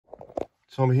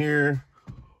So I'm here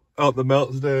out in the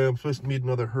mountains today. I'm supposed to meet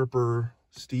another herper,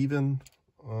 Steven.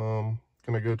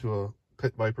 Gonna go to a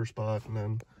pit viper spot and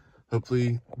then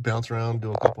hopefully bounce around,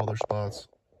 do a couple other spots.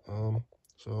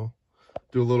 So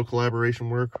do a little collaboration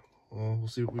work. We'll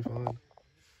see what we find.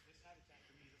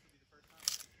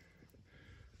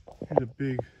 Here's a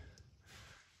big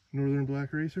northern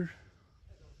black racer.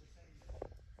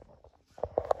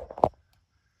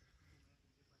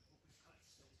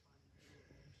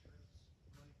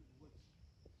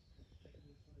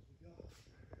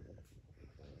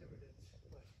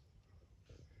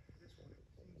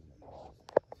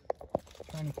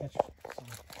 Trying to catch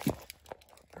some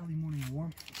early morning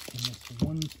warmth in this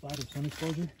one spot of sun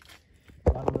exposure.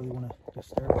 I don't really want to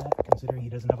disturb that, considering he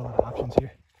doesn't have a lot of options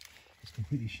here. It's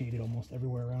completely shaded almost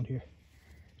everywhere around here.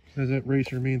 There's that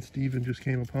racer me and Steven just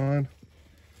came upon.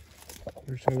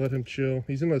 We're just gonna let him chill.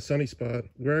 He's in a sunny spot.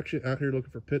 We're actually out here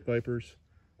looking for pit vipers.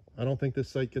 I don't think this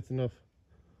site gets enough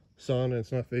sun and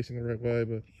it's not facing the right way,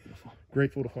 but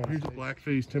grateful to find. Here's a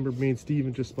black-faced timber me and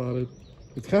Steven just spotted.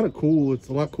 It's kind of cool. It's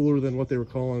a lot cooler than what they were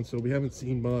calling, so we haven't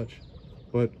seen much,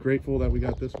 but grateful that we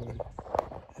got this one.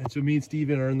 And so me and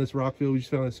Steven are in this rock field. We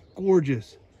just found this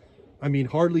gorgeous, I mean,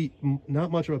 hardly,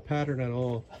 not much of a pattern at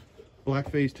all.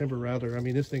 Black-faced timber rather. I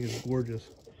mean, this thing is gorgeous.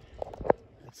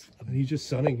 And he's just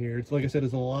sunning here. It's like I said,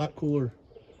 it's a lot cooler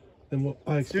than what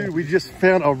I expected. Dude, we just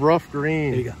found a rough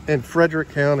green in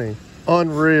Frederick County.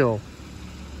 Unreal.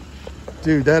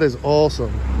 Dude, that is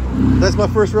awesome. That's my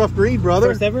first rough green, brother.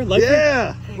 First ever? Like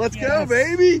yeah. Let's go,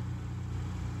 baby.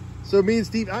 So me and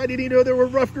Steve, I didn't even know there were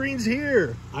rough greens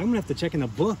here. I'm gonna have to check in the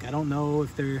book. I don't know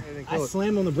if they're. I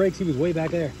slammed on the brakes. He was way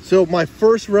back there. So my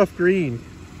first rough green.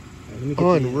 Right,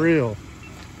 unreal.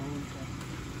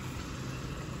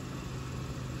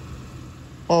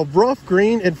 A rough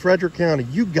green in Frederick County.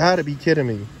 You gotta be kidding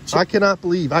me. I cannot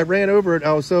believe. I ran over it.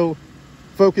 I was so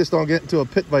focused on getting to a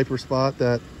pit viper spot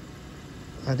that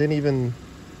I didn't even.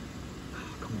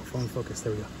 Come on, phone focus.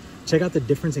 There we go. Check out the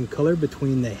difference in color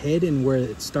between the head and where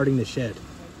it's starting to shed.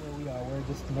 Where we are, we're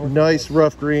just north. Nice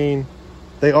rough green.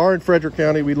 They are in Frederick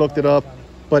County. We looked it up,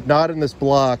 but not in this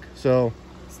block. So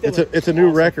it's a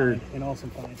new record. An awesome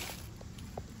find.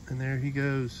 And there he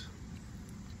goes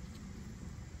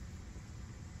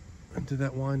into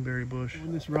that wineberry bush.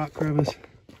 In this rock crevice,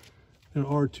 there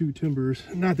are two timbers.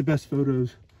 Not the best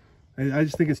photos. I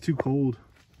just think it's too cold.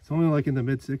 It's only like in the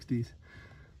mid 60s,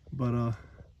 but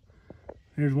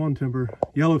here's one timber,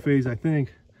 yellow phase, I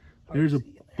think. There's a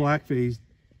black phase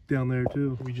down there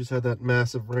too. We just had that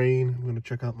massive rain. I'm gonna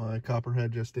check out my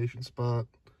copperhead gestation spot,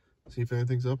 see if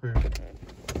anything's up here.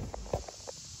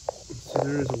 So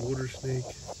there is a water snake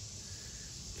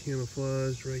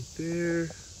camouflaged right there.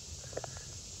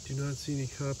 Do not see any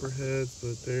copperheads,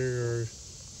 but they are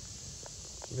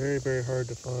very, very hard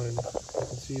to find. You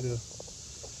can see the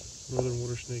northern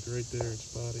water snake right there,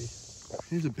 its body.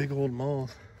 Here's a big old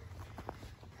moth.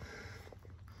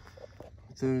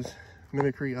 Those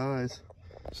mimicry eyes.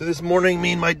 So this morning,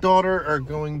 me and my daughter are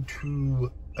going to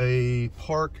a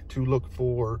park to look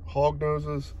for hog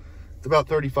noses. It's about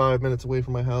 35 minutes away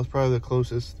from my house, probably the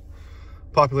closest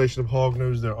population of hog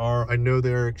noses there are. I know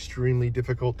they're extremely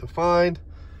difficult to find,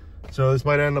 so this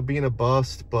might end up being a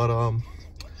bust, but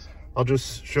I'll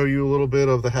just show you a little bit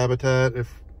of the habitat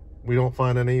if we don't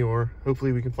find any, or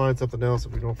hopefully we can find something else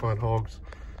if we don't find hogs.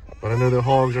 But I know the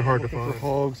hogs are hard to find.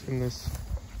 Hogs in this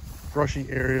brushy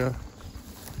area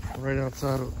right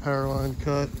outside of a power line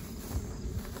cut.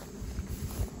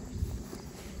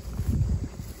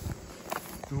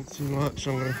 Don't see much.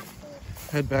 I'm gonna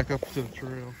head back up to the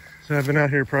trail. So I've been out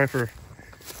here probably for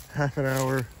half an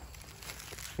hour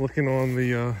looking on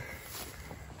the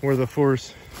where the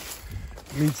forest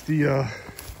meets the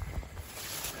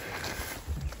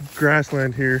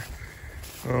grassland here.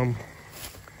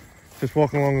 Just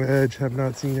walking along the edge, have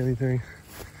not seen anything.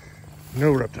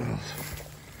 No reptiles,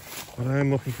 but I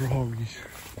am looking for hoggies.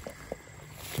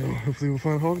 So hopefully we'll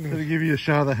find hog noses. To give you a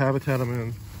shot of the habitat I'm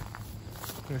in.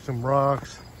 There's some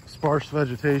rocks, sparse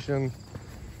vegetation,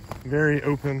 very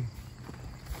open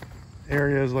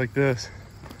areas like this.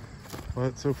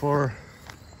 But so far,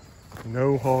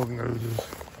 no hog noses.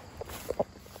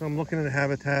 So I'm looking at a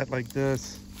habitat like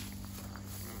this,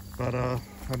 but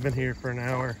I've been here for an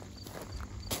hour.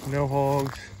 No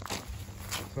hogs.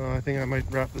 So I think I might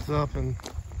wrap this up and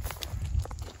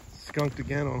skunked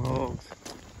again on hogs.